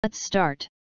Let's start.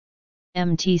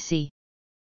 MTC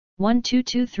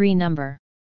 1223 number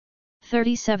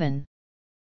 37.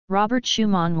 Robert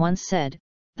Schumann once said,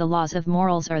 "The laws of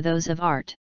morals are those of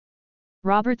art."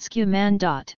 Robert Schumann.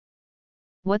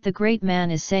 What the great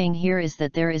man is saying here is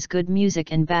that there is good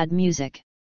music and bad music.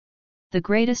 The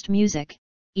greatest music,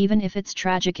 even if it's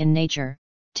tragic in nature,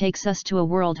 takes us to a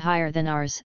world higher than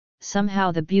ours.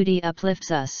 Somehow the beauty uplifts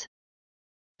us.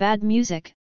 Bad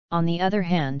music, on the other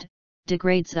hand,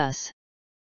 degrades us.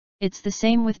 It's the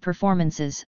same with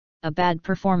performances. A bad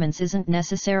performance isn't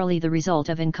necessarily the result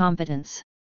of incompetence.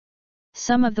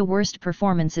 Some of the worst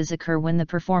performances occur when the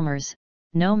performers,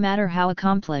 no matter how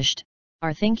accomplished,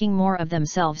 are thinking more of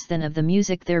themselves than of the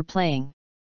music they're playing.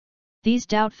 These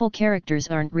doubtful characters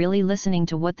aren't really listening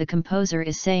to what the composer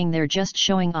is saying, they're just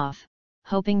showing off,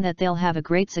 hoping that they'll have a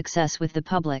great success with the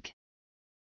public.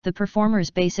 The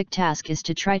performer's basic task is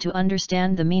to try to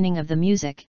understand the meaning of the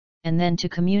music, and then to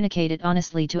communicate it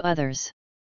honestly to others.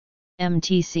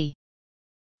 MTC.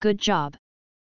 Good job.